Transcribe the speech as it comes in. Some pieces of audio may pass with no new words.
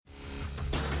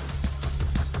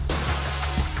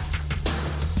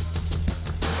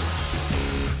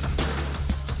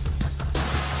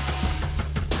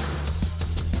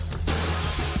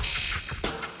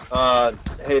Uh,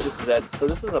 hey, this is Ed. So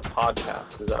this is a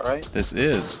podcast, is that right? This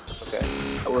is. Okay.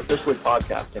 We're officially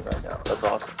podcasting right now. That's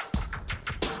awesome.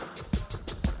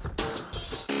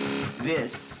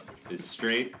 This is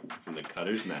Straight from the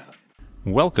Cutter's Mouth.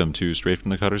 Welcome to Straight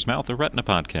from the Cutter's Mouth, a retina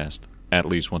podcast. At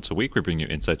least once a week, we bring you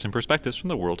insights and perspectives from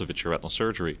the world of vitreoretinal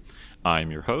surgery.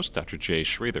 I'm your host, Dr. Jay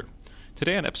Schroeder.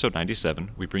 Today on episode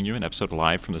 97, we bring you an episode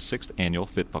live from the 6th Annual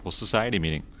Vit-Buckle Society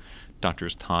meeting.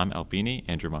 Doctors Tom Albini,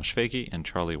 Andrew Mashfegi, and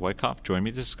Charlie Wyckoff join me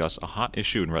to discuss a hot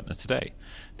issue in retina today,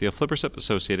 the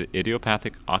aflibercept-associated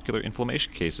idiopathic ocular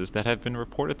inflammation cases that have been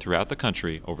reported throughout the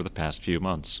country over the past few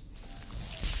months.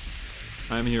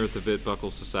 I'm here at the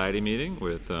Vit-Buckle Society meeting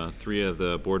with three of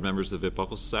the board members of the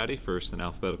Vit-Buckle Society. First, in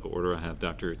alphabetical order, I have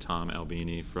Dr. Tom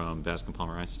Albini from Bascom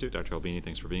Palmer Institute. Dr. Albini,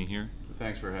 thanks for being here.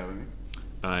 Thanks for having me.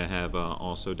 I have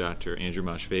also Dr. Andrew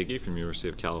Mashfegi from University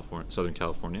of California, Southern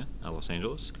California, Los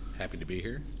Angeles. Happy to be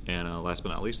here. And last but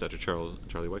not least, Dr.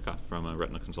 Charlie Wyckoff from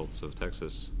Retina Consultants of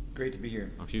Texas. Great to be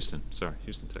here. Oh, Houston,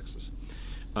 Texas.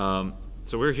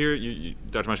 So we're here.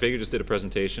 Dr. Mashfegi just did a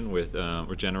presentation with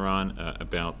Regeneron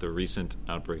about the recent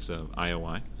outbreaks of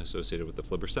IOI associated with the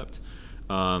aflibercept.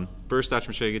 First,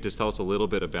 Dr. Mashfegi, just tell us a little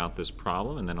bit about this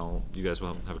problem, and then you guys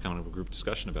will have a kind of a group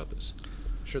discussion about this.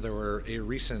 Sure. There were a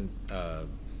recent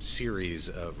series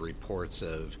of reports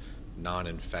of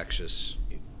non-infectious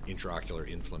intraocular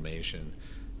inflammation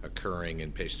occurring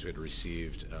in patients who had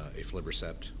received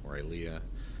aflibercept or Eylea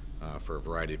for a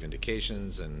variety of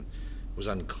indications, and it was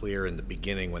unclear in the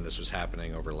beginning when this was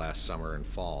happening over last summer and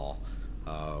fall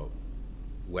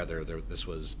whether this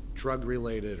was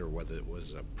drug-related or whether it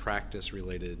was a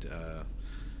practice-related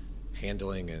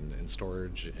handling and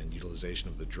storage and utilization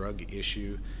of the drug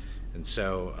issue. And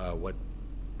so what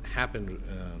happened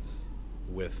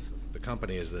with the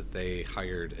company is that they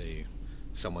hired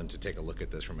someone to take a look at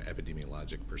this from an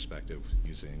epidemiologic perspective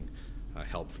using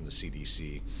help from the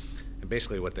CDC. And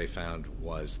basically what they found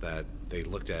was that they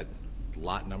looked at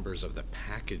lot numbers of the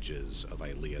packages of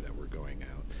Eylea that were going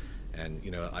out. And,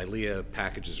 Eylea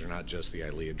packages are not just the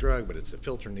Eylea drug, but it's the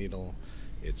filter needle,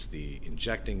 it's the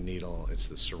injecting needle, it's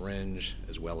the syringe,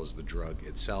 as well as the drug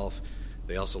itself.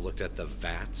 They also looked at the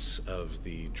vats of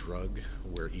the drug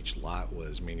where each lot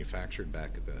was manufactured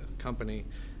back at the company,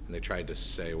 and they tried to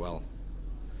say, well,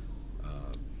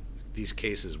 these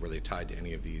cases, were they tied to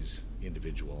any of these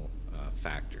individual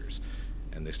factors?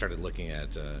 And they started looking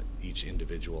at each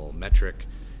individual metric,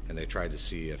 and they tried to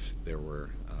see if there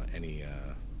were any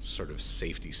sort of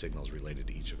safety signals related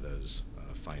to each of those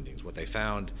findings. What they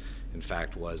found, in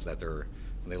fact, was that when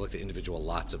they looked at individual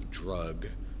lots of drug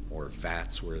or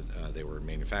vats where they were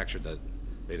manufactured, that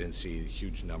they didn't see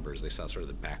huge numbers. They saw sort of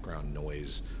the background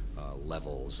noise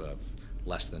levels of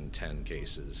less than 10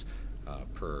 cases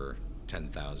per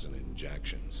 10,000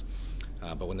 injections.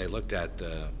 But when they looked at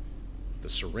the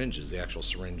syringes, the actual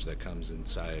syringe that comes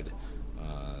inside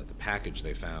the package,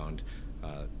 they found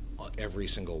every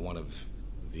single one of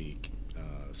the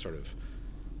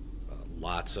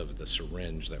lots of the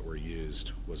syringe that were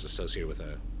used was associated with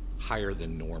a higher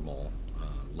than normal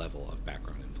level of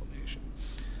background inflammation.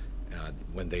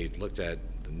 When they looked at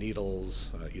the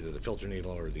needles, either the filter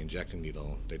needle or the injecting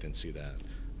needle, they didn't see that.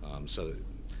 So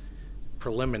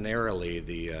preliminarily,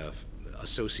 the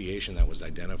association that was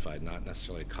identified, not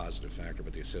necessarily a causative factor,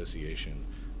 but the association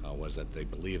was that they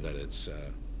believe that it's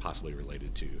possibly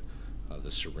related to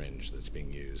the syringe that's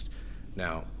being used.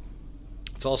 Now,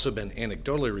 it's also been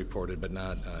anecdotally reported, but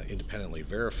not independently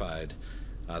verified,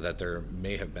 that there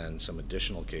may have been some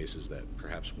additional cases that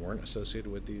perhaps weren't associated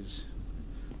with these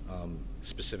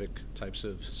specific types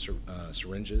of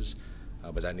syringes,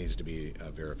 but that needs to be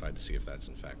verified to see if that's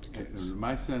in fact the case. And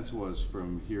my sense was,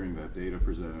 from hearing that data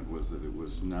presented, was that it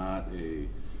was not a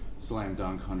slam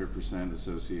dunk 100%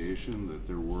 association, that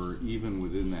there were, even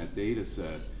within that data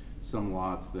set, some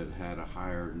lots that had a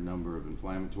higher number of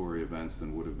inflammatory events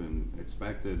than would have been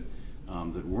expected,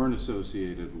 that weren't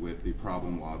associated with the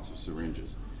problem lots of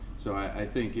syringes. So I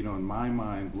think, in my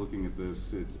mind, looking at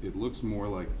this, it looks more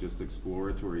like just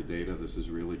exploratory data. This is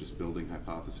really just building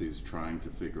hypotheses, trying to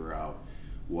figure out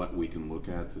what we can look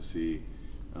at to see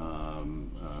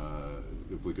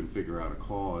if we can figure out a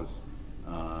cause.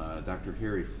 Dr.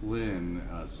 Harry Flynn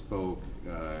spoke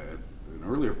at an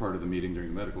earlier part of the meeting during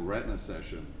the medical retina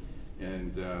session,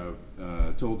 and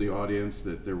told the audience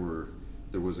that there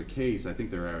was a case, I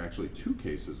think there are actually two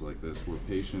cases like this, where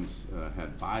patients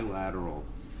had bilateral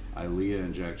Eylea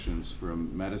injections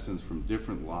from medicines from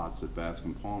different lots at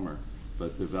Bascom Palmer,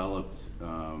 but developed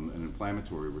an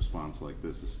inflammatory response like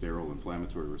this, a sterile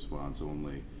inflammatory response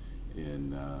only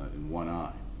in one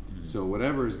eye. Mm-hmm. So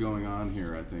whatever is going on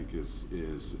here, I think, is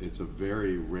it's a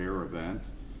very rare event.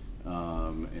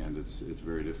 and it's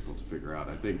very difficult to figure out.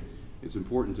 I think it's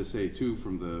important to say too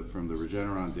from the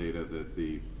Regeneron data that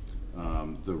the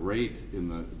rate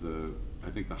in I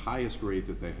think the highest rate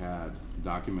that they had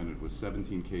documented was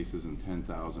 17 cases in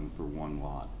 10,000 for one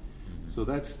lot. So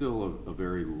that's still a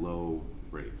very low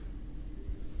rate.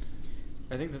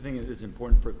 I think the thing that's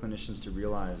important for clinicians to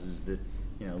realize is that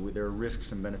there are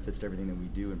risks and benefits to everything that we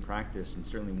do in practice, and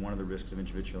certainly one of the risks of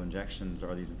intravitreal injections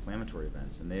are these inflammatory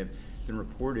events, and they have been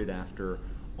reported after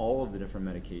all of the different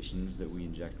medications that we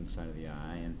inject inside of the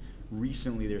eye. And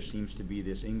recently there seems to be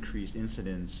this increased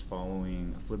incidence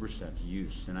following aflibercept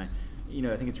use, and I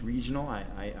think it's regional.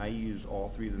 I use all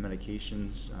three of the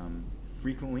medications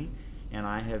frequently, and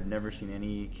I have never seen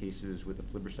any cases with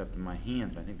aflibercept in my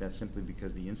hands. And I think that's simply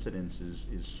because the incidence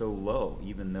is so low,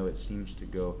 even though it seems to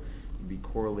be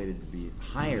correlated to be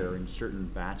higher in certain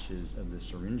batches of the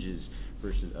syringes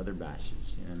versus other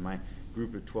batches. And in my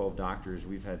group of 12 doctors,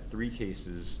 we've had 3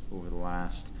 cases over the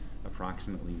last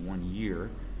approximately 1 year.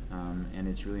 And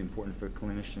it's really important for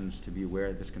clinicians to be aware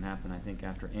that this can happen, I think,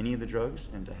 after any of the drugs,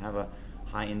 and to have a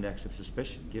high index of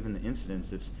suspicion. Given the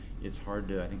incidence, it's hard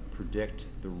to, I think, predict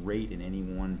the rate in any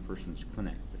one person's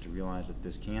clinic, but to realize that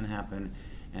this can happen,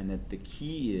 and that the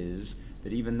key is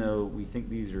that even though we think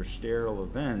these are sterile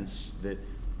events, that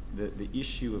the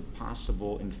issue of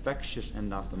possible infectious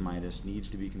endophthalmitis needs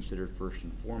to be considered first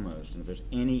and foremost. And if there's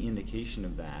any indication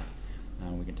of that,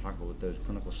 we can talk about what those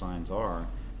clinical signs are,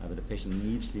 but the patient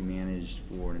needs to be managed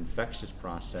for an infectious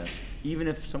process, even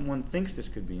if someone thinks this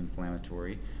could be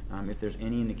inflammatory, if there's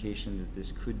any indication that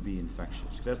this could be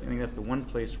infectious. Because I think that's the one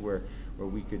place where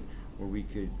we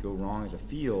could go wrong as a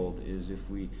field, is if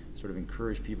we sort of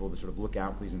encourage people to sort of look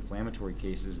out for these inflammatory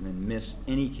cases and then miss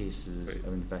any cases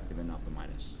of infective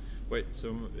endophthalmitis. Wait,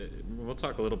 so we'll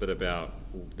talk a little bit about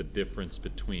the difference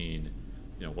between,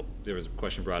 there was a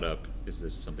question brought up, is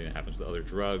this something that happens with other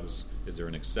drugs? Is there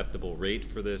an acceptable rate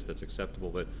for this that's acceptable?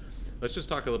 But let's just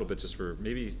talk a little bit, just for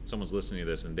maybe someone's listening to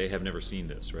this and they have never seen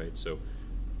this, right? So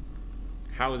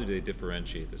how do they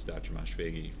differentiate this, Dr.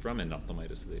 Mashfeghi, from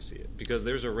endophthalmitis? Do they see it? Because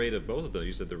there's a rate of both of them.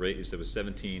 You said the rate, was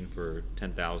 17 for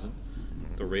 10,000.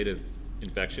 The rate of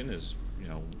infection is,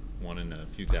 1 in a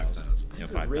few thousand.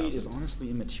 5,000. The rate is honestly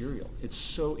immaterial. It's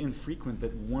so infrequent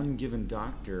that one given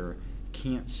doctor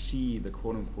can't see the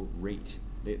quote-unquote rate.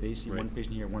 They see one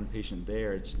patient here, one patient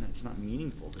there. It's not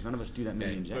meaningful, because none of us do that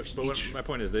many injections. But my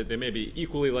point is that they may be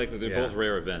equally likely. They're both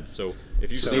rare events. So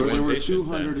if you see there one were patient,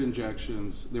 200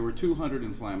 injections. There were 200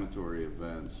 inflammatory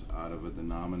events out of a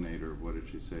denominator of, what did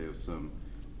she say, of some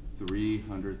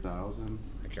 300,000?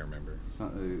 I can't remember.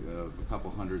 A couple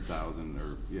 100,000,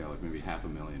 or like maybe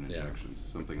 500,000 injections,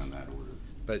 something on that order.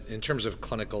 But in terms of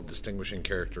clinical distinguishing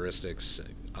characteristics,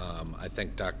 I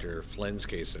think Dr. Flynn's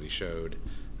case that he showed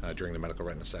during the medical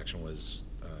retina section was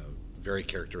very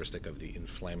characteristic of the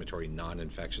inflammatory,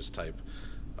 non-infectious type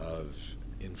of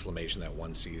inflammation that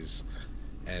one sees.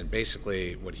 And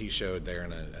basically what he showed there,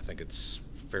 and I think it's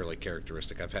fairly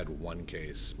characteristic, I've had one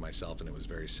case myself and it was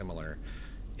very similar,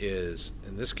 is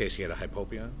in this case he had a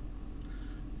hypopyon,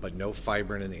 but no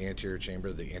fibrin in the anterior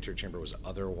chamber. The anterior chamber was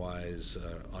otherwise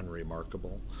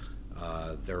unremarkable.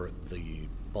 The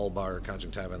bulbar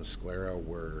conjunctiva and sclera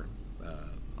were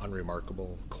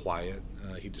unremarkable, quiet,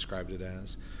 he described it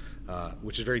as,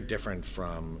 which is very different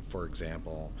from, for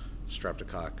example,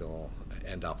 streptococcal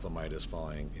endophthalmitis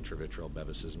following intravitreal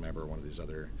bevacizumab or one of these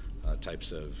other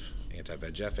types of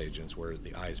anti-VEGF agents, where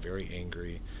the eye is very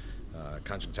angry,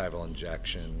 conjunctival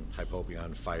injection,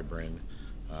 hypopyon, fibrin.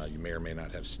 You may or may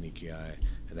not have sneaky eye,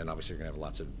 and then obviously you're going to have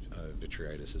lots of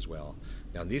vitreitis as well.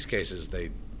 Now in these cases,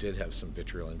 they did have some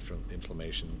vitreal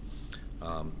inflammation.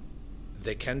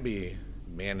 They can be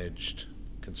managed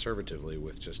conservatively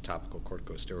with just topical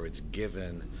corticosteroids,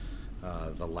 given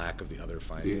the lack of the other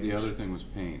findings. The other thing was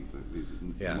pain.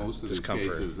 Most of these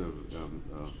cases of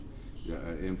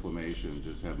inflammation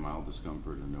just have mild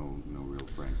discomfort and no real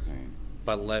frank pain.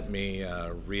 But let me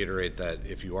reiterate that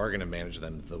if you are going to manage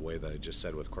them the way that I just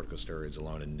said with corticosteroids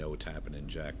alone and no tap and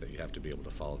inject, that you have to be able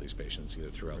to follow these patients either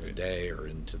throughout the day or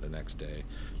into the next day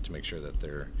to make sure that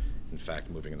they're in fact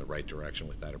moving in the right direction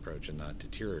with that approach and not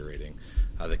deteriorating.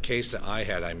 The case that I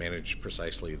had, I managed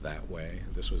precisely that way.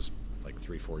 This was like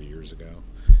 3-4 years ago.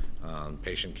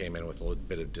 Patient came in with a little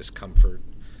bit of discomfort,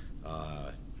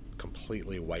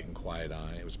 completely white and quiet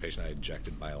eye. It was a patient I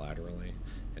injected bilaterally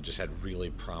and just had really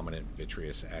prominent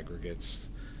vitreous aggregates,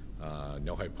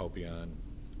 no hypopyon,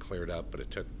 cleared up, but it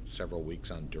took several weeks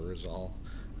on Durezol,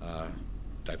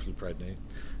 difluprednate,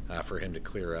 for him to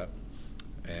clear up,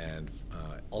 and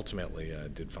ultimately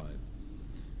did fine.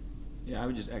 Yeah, I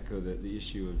would just echo the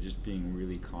issue of just being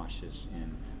really cautious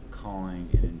and calling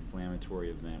an inflammatory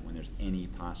event when there's any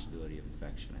possibility of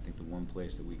infection. I think the one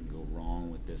place that we can go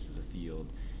wrong with this as a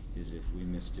field is if we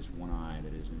miss just one eye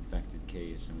that is an infected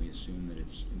case and we assume that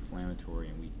it's inflammatory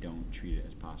and we don't treat it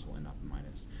as possible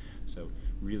endophthalmitis. So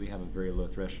really have a very low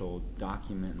threshold,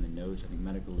 document in the notes. I think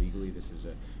medical legally this is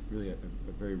really a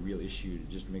very real issue to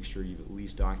just make sure you've at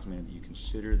least documented that you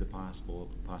consider the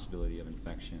possibility of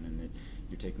infection and that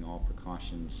you're taking all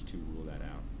precautions to rule that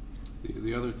out.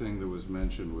 The other thing that was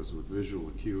mentioned was with visual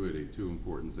acuity, two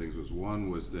important things. One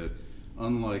was that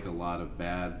unlike a lot of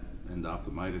bad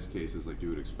endophthalmitis cases like you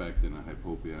would expect in a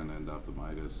hypopia and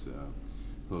endophthalmitis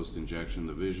post-injection,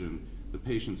 the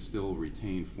patients still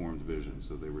retained formed vision.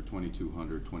 So they were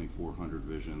 2200, 2400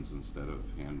 visions instead of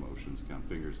hand motions, count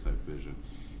fingers type vision.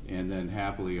 And then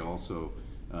happily also,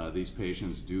 these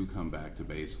patients do come back to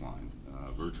baseline.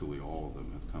 Virtually all of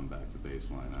them have come back to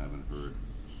baseline. I haven't heard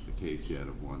a case yet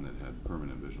of one that had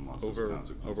permanent vision loss as a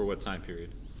consequence. Over what time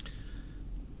period?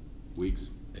 Weeks.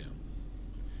 Yeah.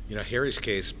 You know, Harry's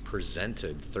case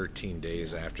presented 13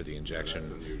 days after the injection.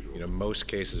 That's unusual. You know, most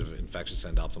cases of infectious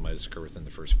endophthalmitis occur within the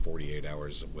first 48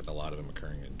 hours, with a lot of them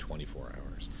occurring in 24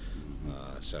 hours.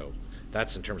 So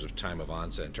that's in terms of time of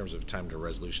onset. In terms of time to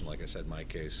resolution, like I said, my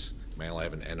case, I only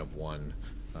have an N of 1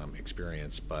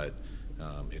 experience, but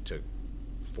it took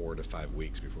 4 to 5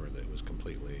 weeks before it was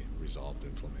completely resolved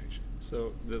inflammation.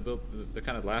 So the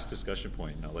kind of last discussion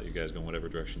point, and I'll let you guys go in whatever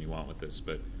direction you want with this,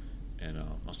 and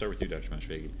I'll start with you, Dr.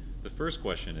 Masfegi. The first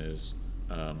question is,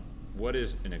 what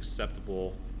is an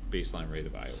acceptable baseline rate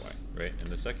of IOI, right? And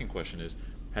the second question is,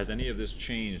 has any of this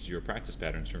changed your practice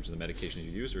pattern in terms of the medication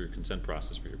you use or your consent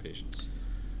process for your patients?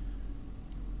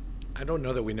 I don't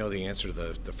know that we know the answer to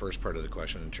the first part of the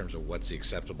question in terms of what's the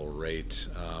acceptable rate.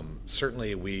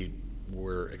 Certainly we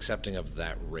were accepting of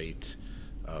that rate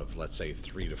of, let's say,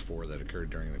 3 to 4 that occurred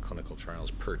during the clinical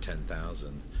trials per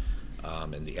 10,000.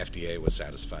 And the FDA was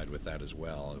satisfied with that as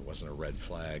well. It wasn't a red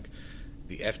flag.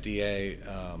 The FDA,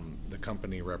 the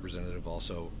company representative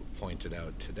also pointed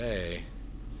out today,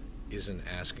 isn't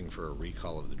asking for a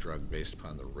recall of the drug based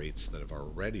upon the rates that have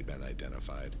already been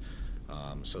identified.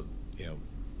 So, you know,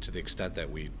 to the extent that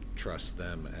we trust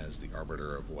them as the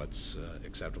arbiter of what's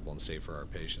acceptable and safe for our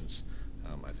patients,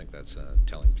 I think that's a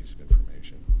telling piece of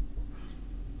information.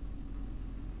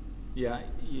 Yeah,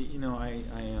 you know,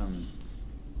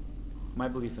 my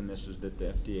belief in this is that the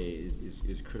FDA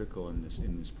is critical in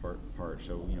this part.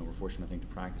 So, you know, we're fortunate, I think, to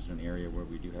practice in an area where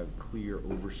we do have clear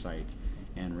oversight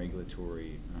and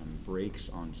regulatory brakes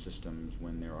on systems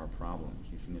when there are problems.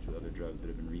 You've seen this with other drugs that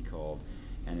have been recalled,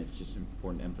 and it's just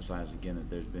important to emphasize again that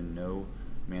there's been no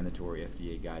mandatory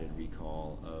FDA-guided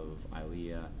recall of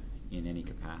EYLEA in any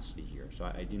capacity here. So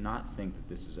I do not think that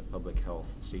this is a public health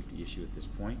safety issue at this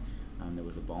point. There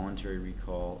was a voluntary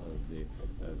recall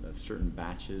of certain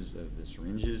batches of the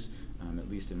syringes. At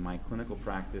least in my clinical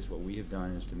practice, what we have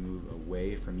done is to move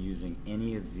away from using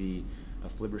any of the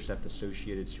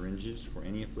aflibercept-associated syringes for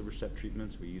any aflibercept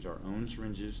treatments. We use our own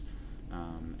syringes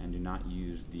and do not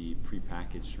use the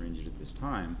prepackaged syringes at this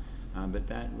time. But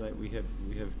we have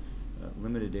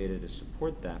limited data to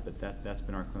support that, but that's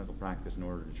been our clinical practice in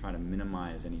order to try to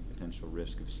minimize any potential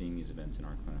risk of seeing these events in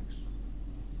our clinics.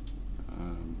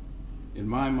 In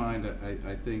my mind,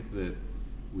 I think that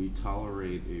we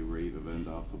tolerate a rate of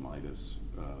endophthalmitis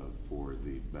for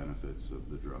the benefits of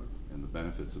the drug, and the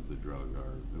benefits of the drug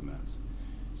are immense.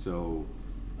 So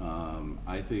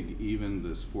I think even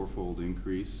this 4-fold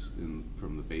increase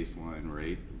from the baseline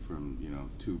rate, from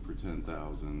 2 per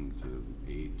 10,000 to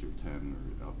 8 or 10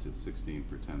 or up to 16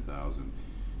 per 10,000,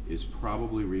 is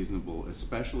probably reasonable,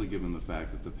 especially given the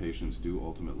fact that the patients do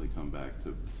ultimately come back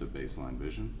to baseline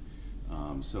vision.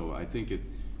 So I think it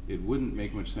wouldn't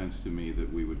make much sense to me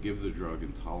that we would give the drug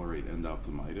and tolerate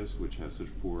endophthalmitis, which has such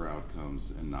poor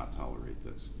outcomes, and not tolerate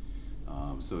this.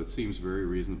 So it seems very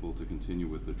reasonable to continue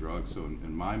with the drug. So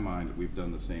in my mind, we've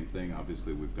done the same thing.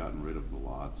 Obviously, we've gotten rid of the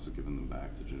lots, given them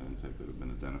back to Genentech that have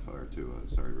been identified, or to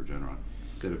Regeneron,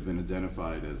 that have been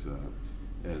identified as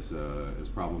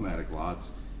problematic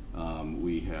lots.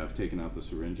 We have taken out the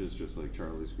syringes, just like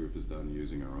Charlie's group has done,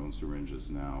 using our own syringes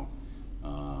now.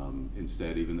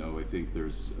 Instead, even though I think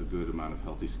there's a good amount of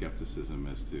healthy skepticism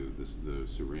as to the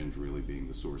syringe really being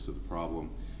the source of the problem,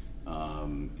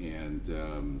 and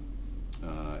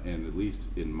at least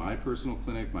in my personal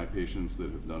clinic, my patients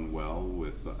that have done well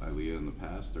with EYLEA in the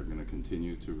past are going to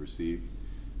continue to receive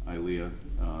EYLEA,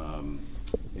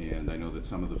 and I know that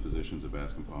some of the physicians at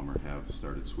Bascom Palmer have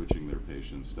started switching their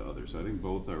patients to others. So I think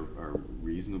both are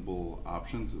reasonable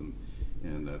options,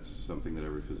 and that's something that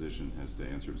every physician has to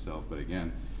answer himself. But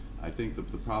again, I think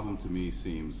the problem to me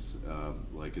seems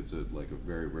like it's a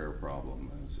very rare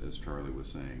problem, as Charlie was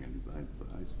saying, and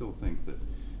I still think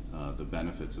that the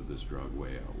benefits of this drug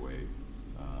way outweigh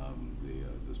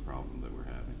this problem that we're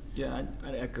having. Yeah,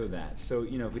 I'd echo that. So,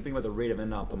 if we think about the rate of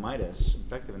endophthalmitis,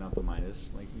 infective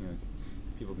endophthalmitis,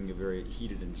 people can get very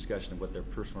heated in discussion of what their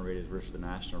personal rate is versus the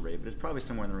national rate, but it's probably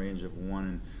somewhere in the range of 1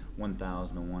 in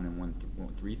 1,000 to 1 in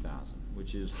 3,000,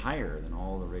 which is higher than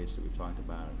all the rates that we've talked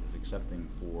about as accepting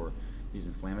for these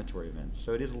inflammatory events.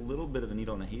 So it is a little bit of a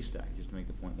needle in a haystack, just to make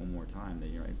the point one more time, that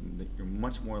you're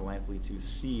much more likely to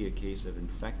see a case of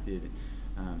infection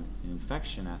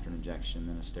after an injection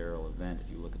than a sterile event if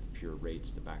you look at the pure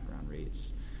rates, the background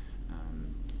rates.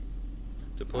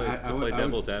 To play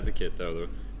devil's advocate, though,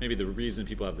 maybe the reason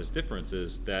people have this difference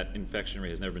is that infection rate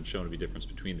has never been shown to be difference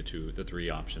between the three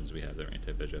options we have that are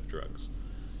anti-VEGF drugs.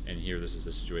 And here, this is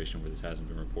a situation where this hasn't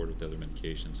been reported with other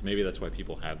medications. Maybe that's why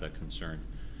people have that concern,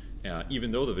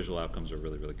 even though the visual outcomes are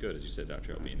really, really good, as you said,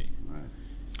 Dr. Albini. Right.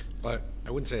 But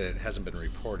I wouldn't say it hasn't been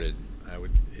reported.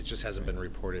 It just hasn't been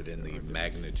reported in the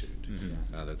magnitude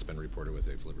that's been reported with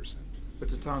aflibercept. But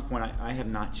to Tom's point, I have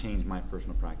not changed my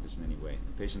personal practice in any way.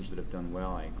 The patients that have done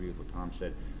well, I agree with what Tom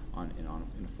said, on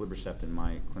aflibercept in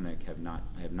my clinic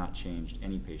I have not changed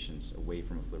any patients away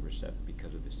from aflibercept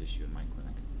because of this issue in my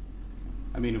clinic.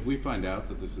 I mean, if we find out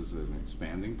that this is an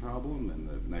expanding problem and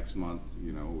that next month,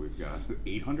 we've got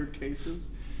 800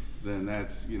 cases, then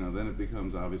that's, then it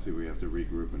becomes, obviously we have to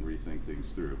regroup and rethink things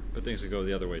through. But things could go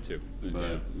the other way too.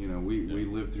 But, we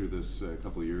lived through this a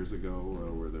couple of years ago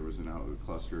where there was a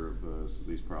cluster of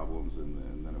these problems and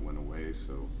then it went away.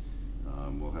 So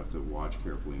we'll have to watch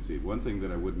carefully and see. One thing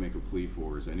that I would make a plea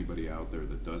for is anybody out there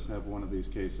that does have one of these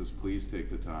cases, please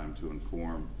take the time to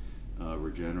inform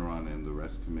Regeneron and the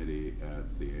REST committee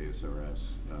at the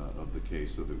ASRS of the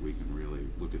case so that we can really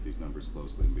look at these numbers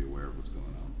closely and be aware of what's going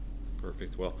on.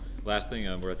 Perfect. Well, last thing,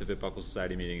 we're at the Vit-Buckle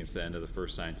Society meeting. It's the end of the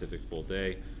first scientific full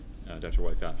day. Dr.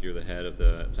 Wyckoff, you're the head of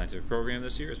the scientific program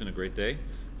this year. It's been a great day.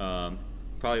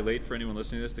 Probably late for anyone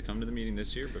listening to this to come to the meeting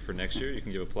this year, but for next year, you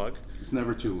can give a plug. It's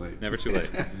never too late. Never too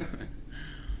late.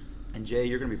 And Jay,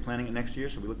 you're going to be planning it next year,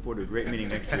 so we look forward to a great meeting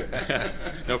next year.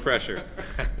 No pressure.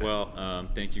 Well,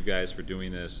 thank you guys for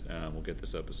doing this. We'll get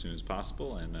this up as soon as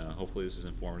possible, and hopefully this is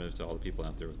informative to all the people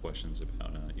out there with questions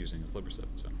about using aflibercept.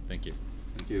 So thank you.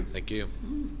 Thank you. Thank you.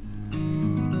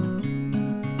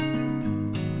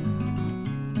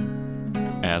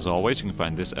 As always, you can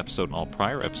find this episode and all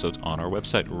prior episodes on our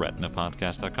website,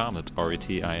 retinapodcast.com. That's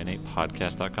RETINA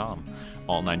podcast.com.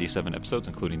 All 97 episodes,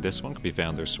 including this one, can be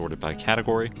found there sorted by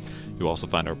category. You'll also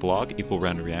find our blog, Equal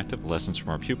Rounded Reactive, Lessons from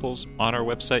Our Pupils. On our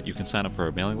website, you can sign up for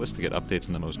our mailing list to get updates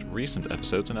on the most recent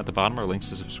episodes, and at the bottom are links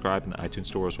to subscribe in the iTunes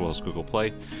Store as well as Google Play.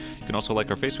 You can also like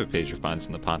our Facebook page. You'll find us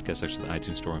in the podcast section of the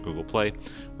iTunes Store and Google Play.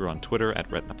 We're on Twitter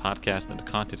at Retina Podcast, and to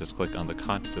contact us, click on the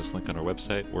Contact Us link on our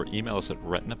website, or email us at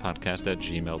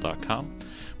retinapodcast@gmail.com.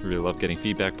 We really love getting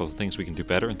feedback, both things we can do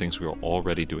better and things we are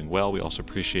already doing well. We also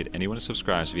appreciate anyone who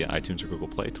subscribes via iTunes or Google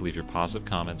Play to leave your positive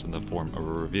comments in the form of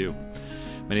a review.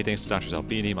 Many thanks to Drs.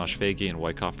 Albini, Moshfeghi, and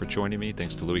Wyckoff for joining me.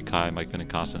 Thanks to Louis Kai, Mike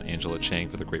Benincasa, and Angela Chang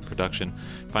for the great production.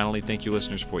 Finally, thank you,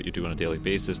 listeners, for what you do on a daily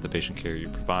basis, the patient care you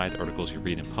provide, the articles you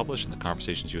read and publish, and the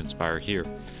conversations you inspire here.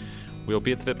 We'll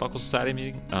be at the Vit-Buckle Society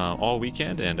meeting all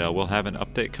weekend, and we'll have an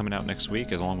update coming out next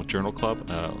week along with Journal Club,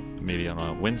 maybe on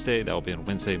a Wednesday. That will be on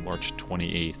Wednesday, March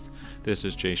 28th. This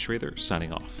is Jay Schreither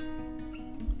signing off.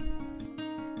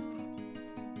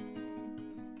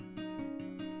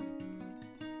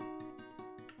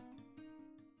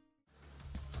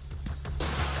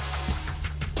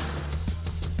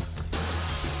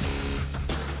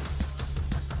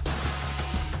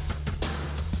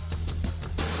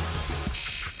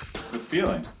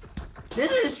 Feeling.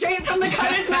 This is straight from the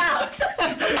cutter's mouth.